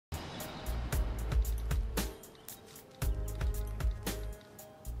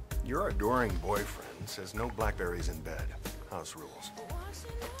Your adoring boyfriend says no blackberries in bed. House rules.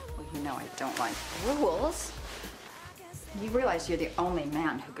 Well, you know I don't like rules. You realize you're the only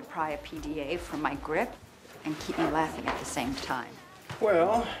man who could pry a PDA from my grip and keep me laughing at the same time.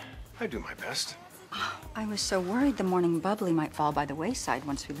 Well, I do my best. I was so worried the morning bubbly might fall by the wayside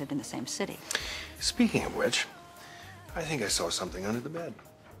once we lived in the same city. Speaking of which, I think I saw something under the bed.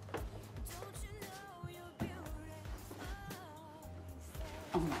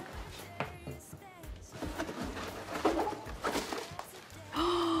 Oh my God.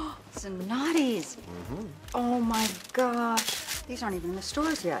 Zanottis. Mm-hmm. Oh my gosh. These aren't even in the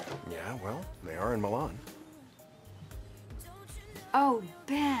stores yet. Yeah, well, they are in Milan. Oh,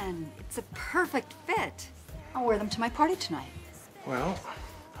 Ben, it's a perfect fit. I'll wear them to my party tonight. Well,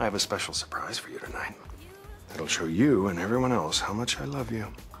 I have a special surprise for you tonight. It'll show you and everyone else how much I love you.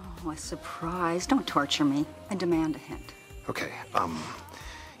 Oh, a surprise. Don't torture me. I demand a hint. Okay,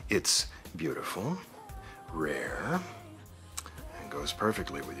 it's beautiful, rare, and goes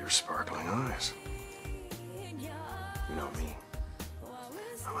perfectly with your sparkling eyes. You know me.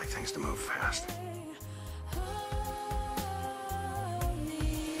 I like things to move fast.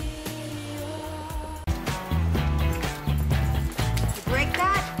 Break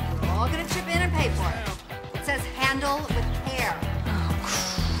that, we're all gonna chip in and pay for it. It says handle with care. Oh,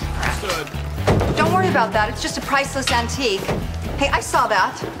 crap. Don't worry about that. It's just a priceless antique. Hey, I saw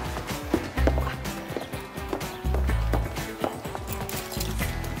that.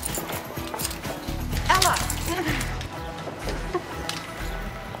 Ella!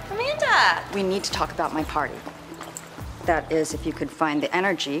 Amanda! We need to talk about my party. That is, if you could find the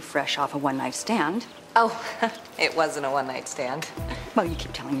energy fresh off a one-night stand. Oh, it wasn't a one-night stand. Well, you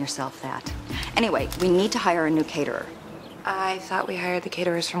keep telling yourself that. Anyway, we need to hire a new caterer. I thought we hired the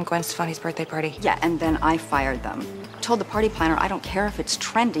caterers from Gwen Stefani's birthday party. Yeah, and then I fired them. Told the party planner I don't care if it's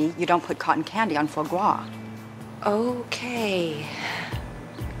trendy, you don't put cotton candy on foie gras. Okay.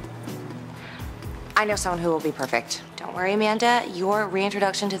 I know someone who will be perfect. Don't worry, Amanda. Your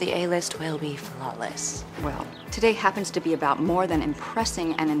reintroduction to the A-list will be flawless. Well, today happens to be about more than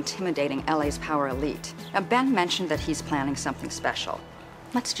impressing and intimidating LA's power elite. Now, Ben mentioned that he's planning something special.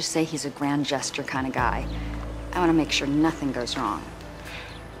 Let's just say he's a grand gesture kind of guy. I want to make sure nothing goes wrong.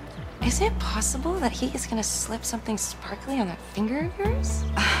 Is it possible that he is going to slip something sparkly on that finger of yours?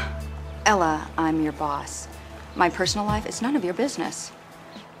 Ella, I'm your boss. My personal life is none of your business.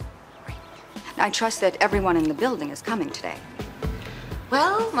 I trust that everyone in the building is coming today.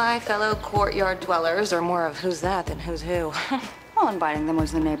 Well, my fellow courtyard dwellers are more of who's that than who's who. Well, inviting them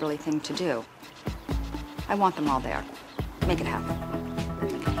was the neighborly thing to do. I want them all there. Make it happen.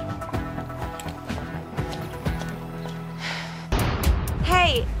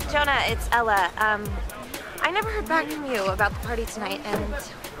 Hey, Jonah, it's Ella. I never heard back from you about the party tonight, and,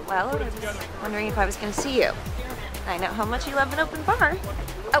 well, I was wondering if I was going to see you. I know how much you love an open bar.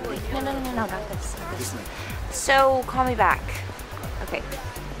 Oh, wait, no, not this. Not this. So, call me back. Okay.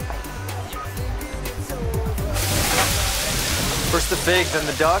 First the fig, then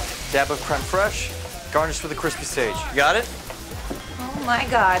the duck, dab of creme fraiche, garnish with a crispy sage. You got it? Oh my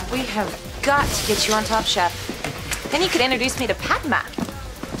God, we have got to get you on Top Chef. Then you could introduce me to Padma.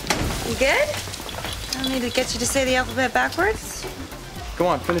 You good? I'll need to get you to say the alphabet backwards. Go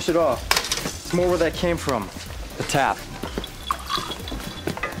on, finish it off. It's more where that came from. The tap.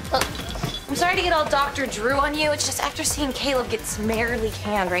 Look, I'm sorry to get all Dr. Drew on you. It's just after seeing Caleb get summarily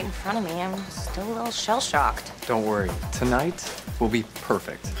canned right in front of me, I'm still a little shell-shocked. Don't worry. Tonight will be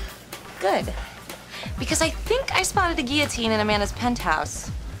perfect. Good. Because I think I spotted a guillotine in Amanda's penthouse.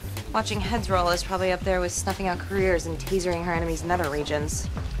 Watching heads roll is probably up there with snuffing out careers and tasering her enemies' nether regions.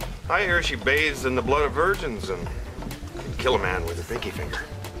 I hear she bathes in the blood of virgins and can kill a man with a pinky finger.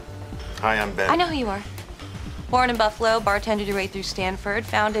 Hi, I'm Ben. I know who you are. Born in Buffalo, bartended your way through Stanford,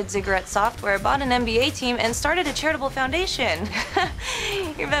 founded Ziggurat Software, bought an MBA team, and started a charitable foundation.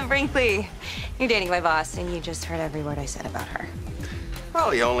 You're Ben Brinkley. You're dating my boss, and you just heard every word I said about her.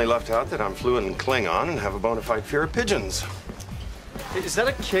 Well, you only left out that I'm fluent in Klingon and have a bona fide fear of pigeons. Is that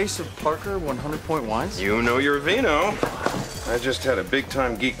a case of Parker 100-point wines? You know your vino. I just had a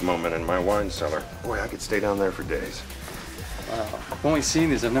big-time geek moment in my wine cellar. Boy, I could stay down there for days. Wow. I've only seen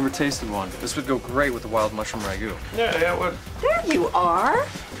these. I've never tasted one. This would go great with the wild mushroom ragu. Yeah, it would. There you are.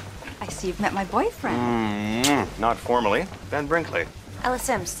 I see you've met my boyfriend. Not formally. Ben Brinkley. Ella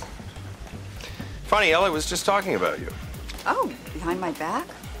Sims. Funny, Ella was just talking about you. Oh, behind my back?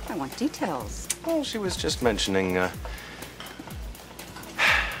 I want details. Well, she was just mentioning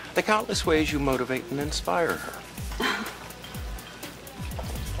the countless ways you motivate and inspire her.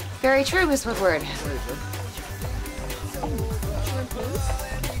 Very true, Miss Woodward.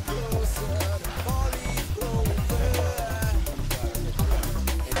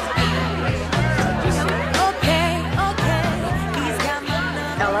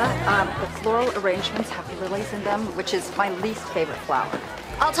 Ella, the floral arrangements have lilies in them, which is my least favorite flower.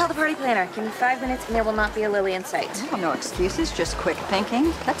 I'll tell the party planner. Give me 5 minutes and there will not be a lily in sight. Oh, no excuses, just quick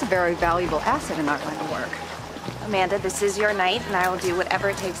thinking. That's a very valuable asset in our line of work. Amanda, this is your night and I will do whatever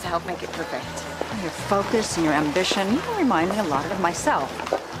it takes to help make it perfect. Your focus and your ambition, you remind me a lot of myself.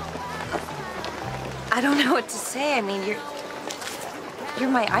 I don't know what to say. I mean, you're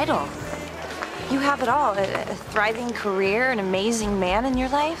my idol. You have it all. A thriving career, an amazing man in your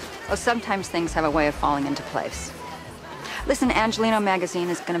life. Well, sometimes things have a way of falling into place. Listen, Angelino magazine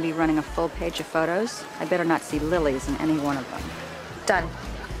is going to be running a full page of photos. I better not see lilies in any one of them. Done.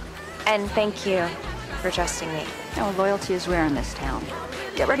 And thank you for trusting me. No, loyalty is rare in this town.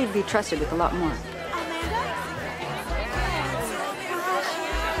 Get ready to be trusted with a lot more.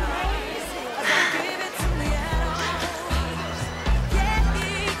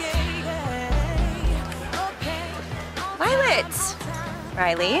 Violet!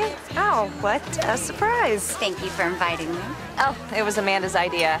 Riley? Oh, what a surprise. Thank you for inviting me. Oh, it was Amanda's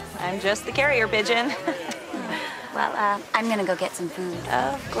idea. I'm just the carrier pigeon. Well, I'm gonna go get some food.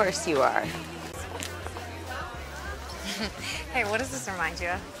 Of course you are. Hey, what does this remind you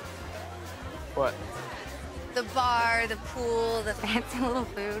of? What? The bar, the pool, the fancy little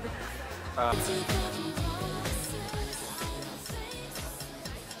food.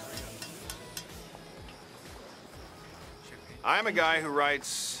 I'm a guy who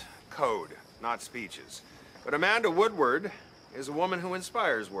writes code, not speeches. But Amanda Woodward is a woman who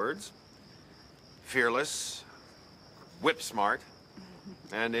inspires words. Fearless, whip-smart,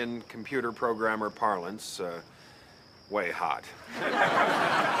 and in computer programmer parlance, way hot.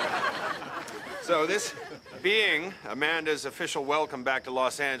 So this being Amanda's official welcome back to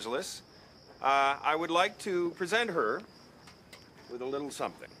Los Angeles, I would like to present her with a little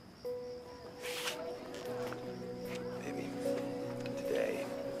something. Maybe today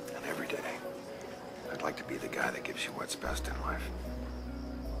and every day, I'd like to be the guy that gives you what's best in life.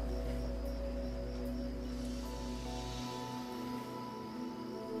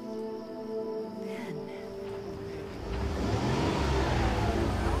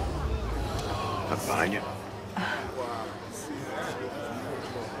 Up behind you.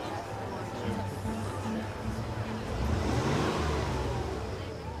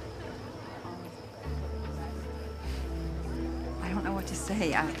 I don't know what to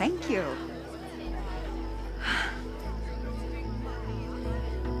say. Thank you.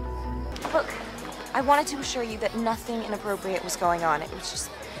 Look, I wanted to assure you that nothing inappropriate was going on. It was just...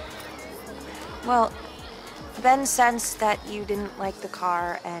 Well, Ben sensed that you didn't like the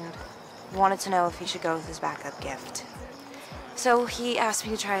car and wanted to know if he should go with his backup gift. So he asked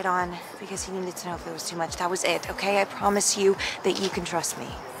me to try it on because he needed to know if it was too much. That was it, okay? I promise you that you can trust me.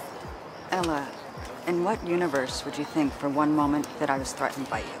 Ella, in what universe would you think for one moment that I was threatened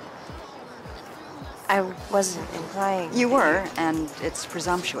by you? I wasn't implying... You were, and it's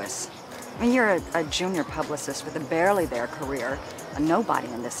presumptuous. I mean, you're a junior publicist with a barely there career, a nobody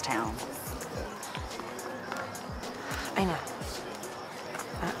in this town. I know.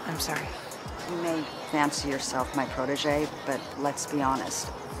 I'm sorry. You may fancy yourself my protege, but let's be honest.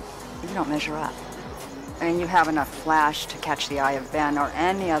 You don't measure up. I mean, you have enough flash to catch the eye of Ben, or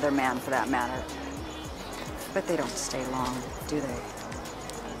any other man for that matter. But they don't stay long, do they?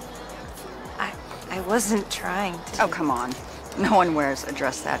 I wasn't trying to... Oh, come on. No one wears a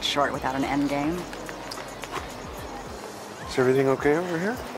dress that short without an end game. Is everything okay over here?